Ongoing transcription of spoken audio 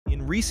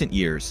recent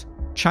years,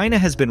 China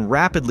has been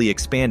rapidly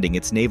expanding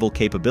its naval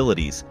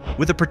capabilities,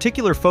 with a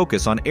particular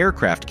focus on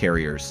aircraft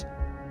carriers.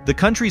 The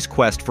country's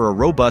quest for a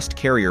robust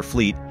carrier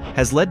fleet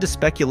has led to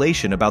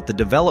speculation about the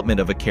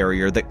development of a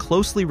carrier that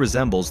closely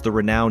resembles the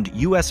renowned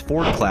U.S.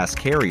 Ford-class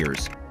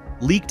carriers.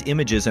 Leaked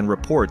images and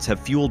reports have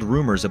fueled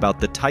rumors about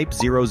the Type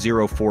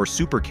 004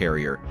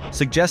 supercarrier,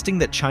 suggesting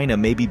that China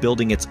may be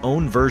building its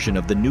own version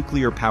of the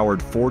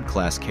nuclear-powered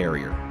Ford-class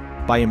carrier.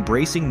 By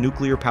embracing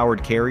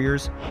nuclear-powered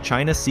carriers,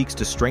 China seeks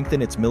to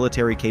strengthen its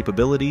military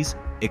capabilities,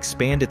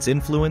 expand its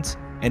influence,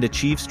 and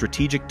achieve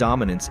strategic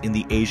dominance in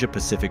the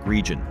Asia-Pacific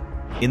region.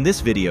 In this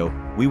video,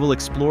 we will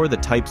explore the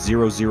Type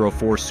 004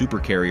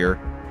 supercarrier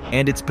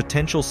and its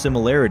potential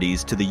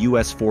similarities to the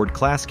U.S.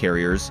 Ford-class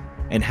carriers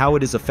and how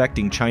it is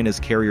affecting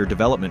China's carrier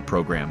development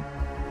program.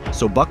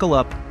 So buckle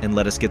up and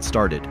let us get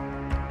started.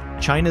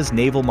 China's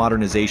naval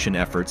modernization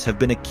efforts have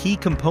been a key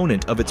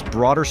component of its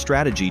broader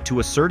strategy to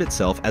assert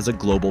itself as a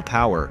global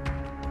power.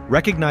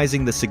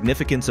 Recognizing the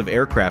significance of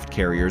aircraft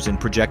carriers in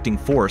projecting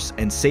force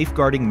and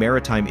safeguarding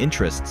maritime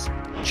interests,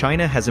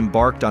 China has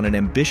embarked on an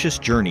ambitious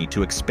journey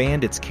to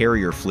expand its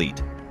carrier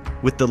fleet.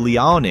 With the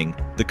Liaoning,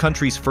 the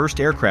country's first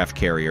aircraft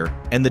carrier,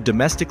 and the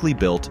domestically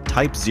built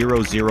Type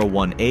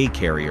 001A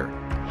carrier,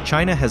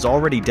 China has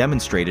already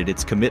demonstrated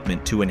its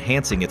commitment to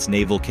enhancing its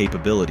naval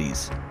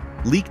capabilities.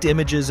 Leaked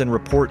images and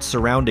reports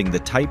surrounding the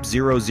Type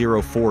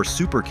 004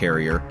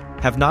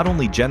 supercarrier have not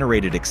only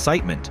generated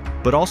excitement,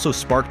 but also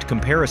sparked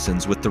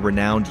comparisons with the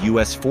renowned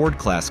U.S.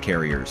 Ford-class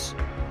carriers.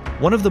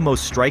 One of the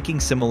most striking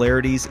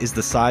similarities is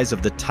the size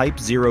of the Type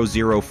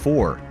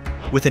 004,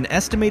 with an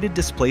estimated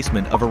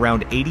displacement of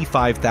around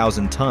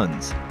 85,000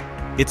 tons.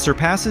 It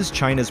surpasses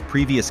China's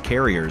previous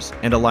carriers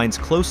and aligns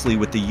closely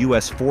with the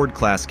U.S.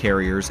 Ford-class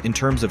carriers in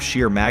terms of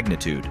sheer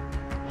magnitude.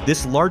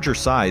 This larger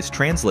size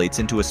translates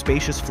into a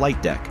spacious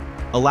flight deck,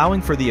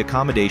 allowing for the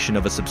accommodation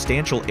of a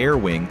substantial air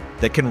wing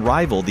that can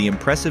rival the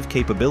impressive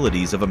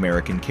capabilities of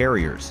American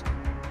carriers.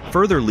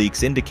 Further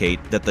leaks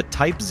indicate that the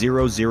Type 004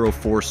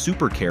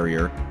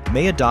 supercarrier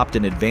may adopt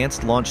an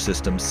advanced launch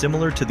system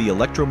similar to the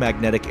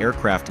electromagnetic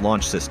aircraft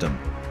launch system,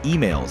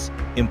 EMALS,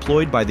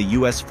 employed by the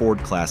U.S.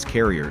 Ford-class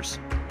carriers.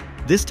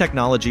 This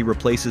technology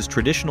replaces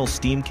traditional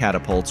steam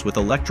catapults with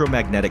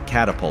electromagnetic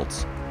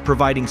catapults,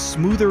 providing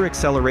smoother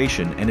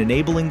acceleration and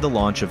enabling the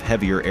launch of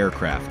heavier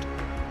aircraft.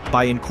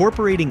 By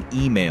incorporating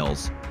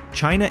EMALS,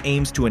 China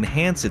aims to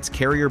enhance its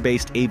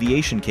carrier-based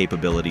aviation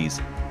capabilities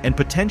and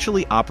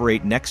potentially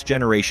operate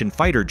next-generation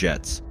fighter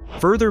jets,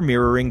 further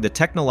mirroring the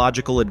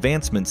technological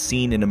advancements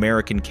seen in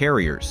American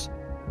carriers.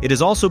 It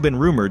has also been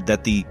rumored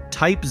that the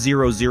Type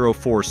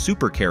 004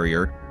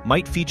 supercarrier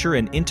might feature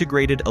an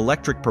integrated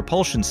electric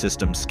propulsion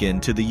system skin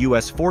to the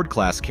U.S.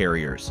 Ford-class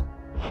carriers.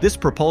 This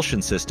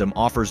propulsion system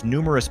offers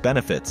numerous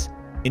benefits,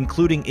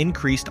 including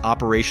increased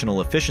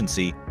operational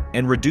efficiency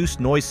and reduced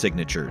noise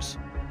signatures.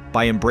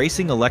 By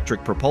embracing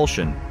electric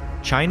propulsion,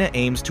 China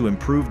aims to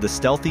improve the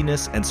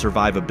stealthiness and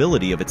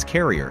survivability of its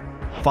carrier,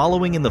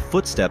 following in the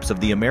footsteps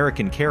of the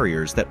American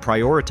carriers that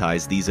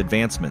prioritize these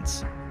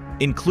advancements.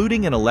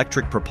 Including an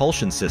electric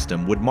propulsion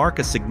system would mark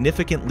a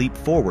significant leap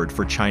forward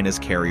for China's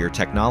carrier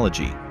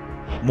technology.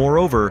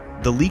 Moreover,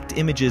 the leaked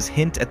images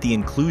hint at the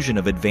inclusion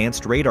of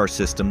advanced radar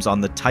systems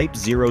on the Type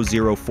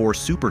 004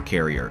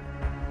 supercarrier,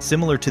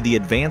 similar to the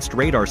advanced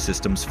radar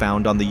systems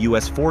found on the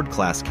U.S.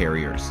 Ford-class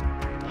carriers.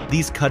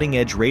 These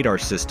cutting-edge radar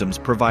systems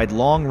provide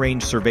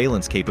long-range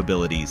surveillance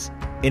capabilities,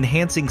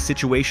 enhancing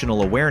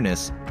situational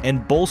awareness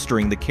and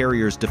bolstering the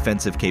carrier's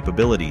defensive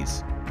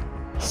capabilities.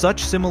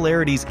 Such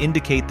similarities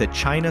indicate that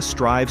China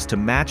strives to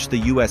match the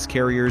U.S.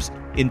 carriers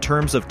in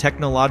terms of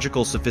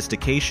technological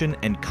sophistication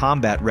and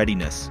combat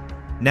readiness.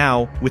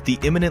 Now, with the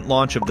imminent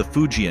launch of the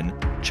Fujian,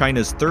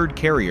 China's third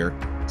carrier,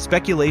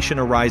 speculation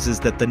arises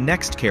that the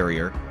next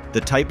carrier,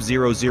 the Type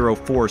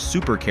 004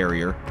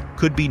 supercarrier,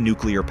 could be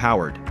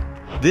nuclear-powered.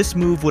 This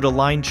move would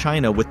align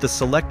China with the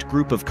select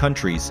group of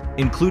countries,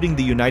 including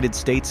the United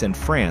States and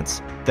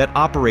France, that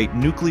operate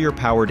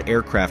nuclear-powered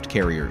aircraft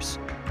carriers.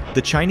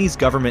 The Chinese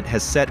government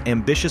has set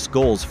ambitious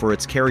goals for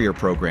its carrier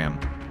program,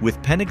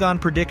 with Pentagon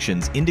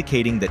predictions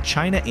indicating that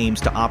China aims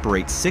to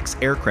operate 6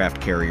 aircraft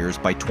carriers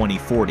by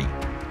 2040.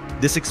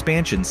 This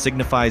expansion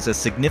signifies a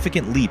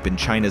significant leap in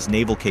China's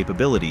naval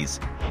capabilities,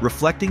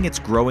 reflecting its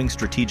growing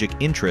strategic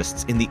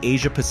interests in the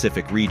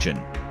Asia-Pacific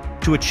region.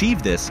 To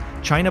achieve this,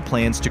 China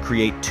plans to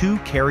create 2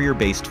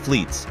 carrier-based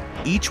fleets,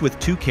 each with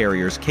 2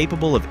 carriers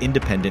capable of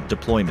independent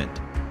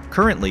deployment.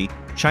 Currently,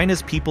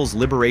 China's People's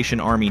Liberation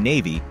Army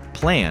Navy,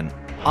 PLAN,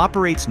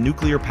 operates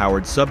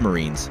nuclear-powered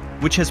submarines,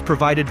 which has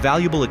provided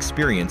valuable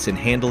experience in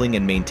handling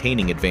and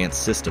maintaining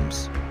advanced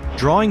systems.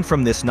 Drawing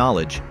from this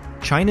knowledge,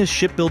 China's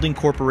Shipbuilding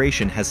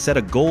Corporation has set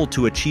a goal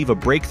to achieve a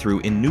breakthrough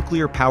in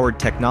nuclear-powered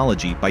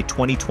technology by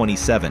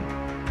 2027.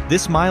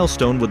 This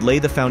milestone would lay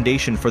the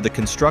foundation for the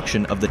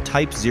construction of the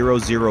Type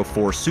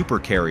 004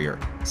 supercarrier,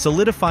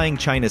 solidifying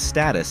China's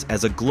status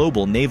as a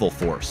global naval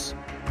force.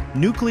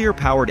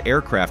 Nuclear-powered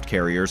aircraft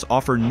carriers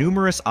offer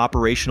numerous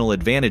operational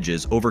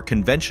advantages over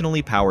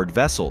conventionally powered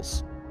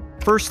vessels.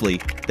 Firstly,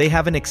 they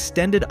have an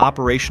extended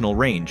operational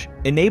range,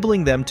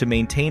 enabling them to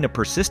maintain a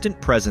persistent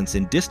presence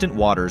in distant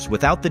waters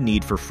without the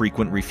need for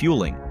frequent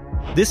refueling.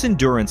 This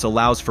endurance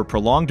allows for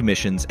prolonged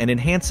missions and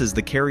enhances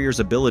the carrier's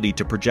ability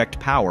to project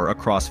power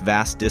across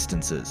vast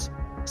distances.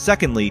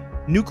 Secondly,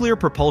 nuclear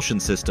propulsion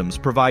systems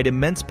provide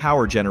immense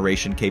power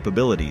generation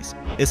capabilities,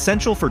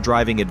 essential for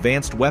driving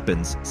advanced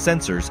weapons,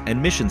 sensors, and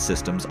mission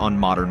systems on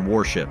modern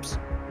warships.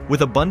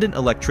 With abundant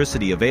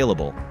electricity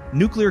available,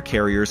 nuclear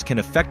carriers can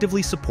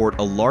effectively support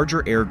a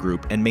larger air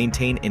group and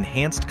maintain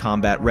enhanced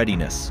combat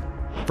readiness.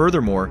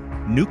 Furthermore,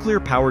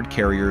 nuclear-powered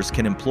carriers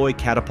can employ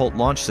catapult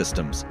launch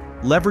systems,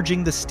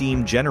 leveraging the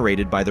steam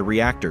generated by the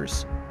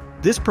reactors.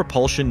 This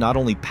propulsion not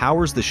only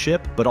powers the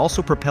ship but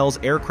also propels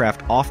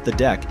aircraft off the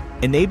deck,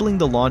 enabling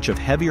the launch of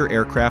heavier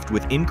aircraft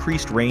with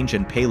increased range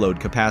and payload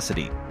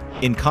capacity.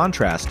 In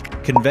contrast,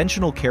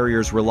 conventional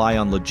carriers rely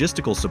on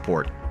logistical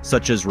support,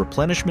 such as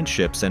replenishment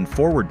ships and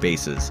forward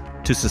bases,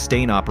 to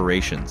sustain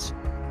operations.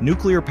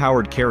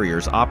 Nuclear-powered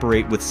carriers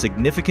operate with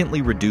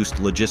significantly reduced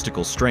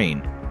logistical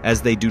strain,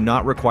 as they do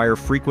not require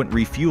frequent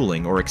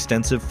refueling or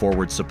extensive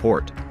forward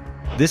support.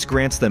 This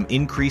grants them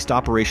increased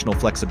operational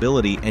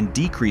flexibility and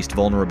decreased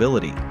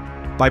vulnerability.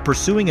 By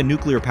pursuing a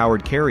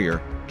nuclear-powered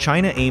carrier,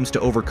 China aims to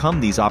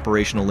overcome these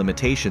operational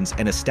limitations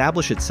and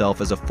establish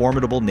itself as a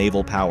formidable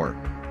naval power.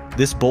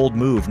 This bold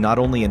move not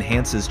only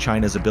enhances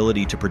China's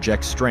ability to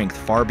project strength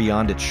far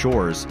beyond its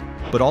shores,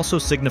 but also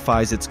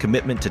signifies its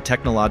commitment to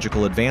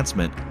technological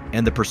advancement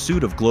and the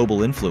pursuit of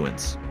global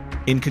influence.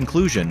 In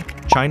conclusion,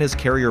 China's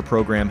carrier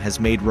program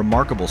has made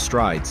remarkable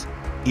strides,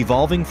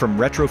 evolving from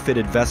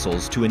retrofitted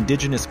vessels to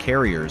indigenous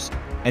carriers,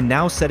 and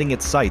now setting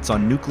its sights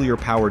on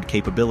nuclear-powered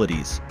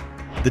capabilities.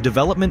 The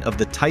development of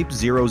the Type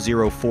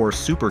 004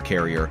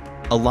 Supercarrier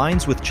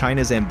aligns with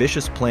China's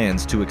ambitious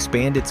plans to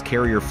expand its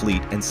carrier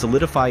fleet and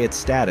solidify its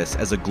status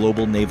as a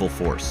global naval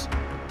force.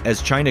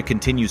 As China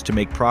continues to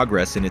make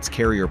progress in its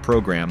carrier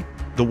program,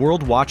 the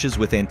world watches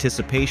with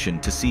anticipation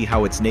to see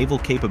how its naval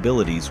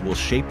capabilities will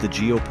shape the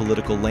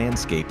geopolitical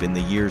landscape in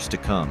the years to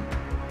come.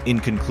 In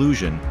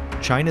conclusion,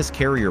 China's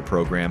carrier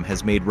program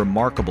has made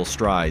remarkable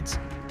strides,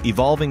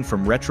 evolving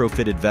from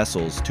retrofitted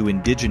vessels to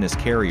indigenous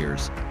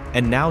carriers,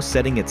 and now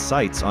setting its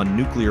sights on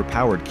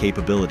nuclear-powered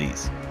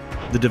capabilities.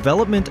 The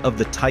development of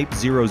the Type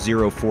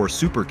 004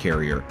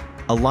 Supercarrier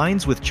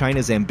aligns with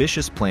China's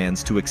ambitious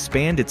plans to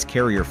expand its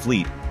carrier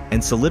fleet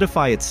and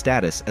solidify its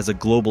status as a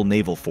global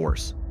naval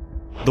force.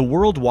 The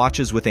world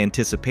watches with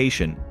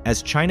anticipation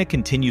as China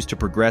continues to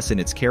progress in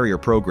its carrier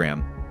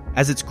program,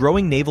 as its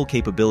growing naval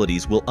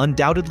capabilities will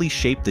undoubtedly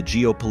shape the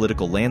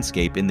geopolitical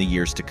landscape in the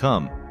years to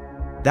come.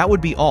 That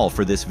would be all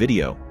for this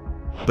video.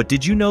 But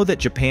did you know that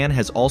Japan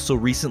has also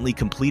recently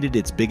completed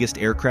its biggest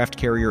aircraft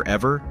carrier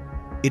ever?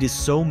 It is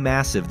so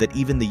massive that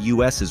even the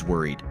US is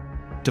worried.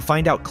 To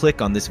find out,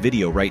 click on this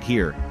video right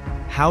here.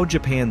 How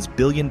Japan's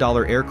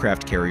billion-dollar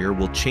aircraft carrier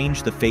will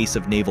change the face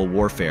of naval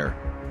warfare.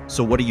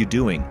 So what are you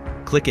doing?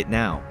 Click it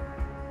now.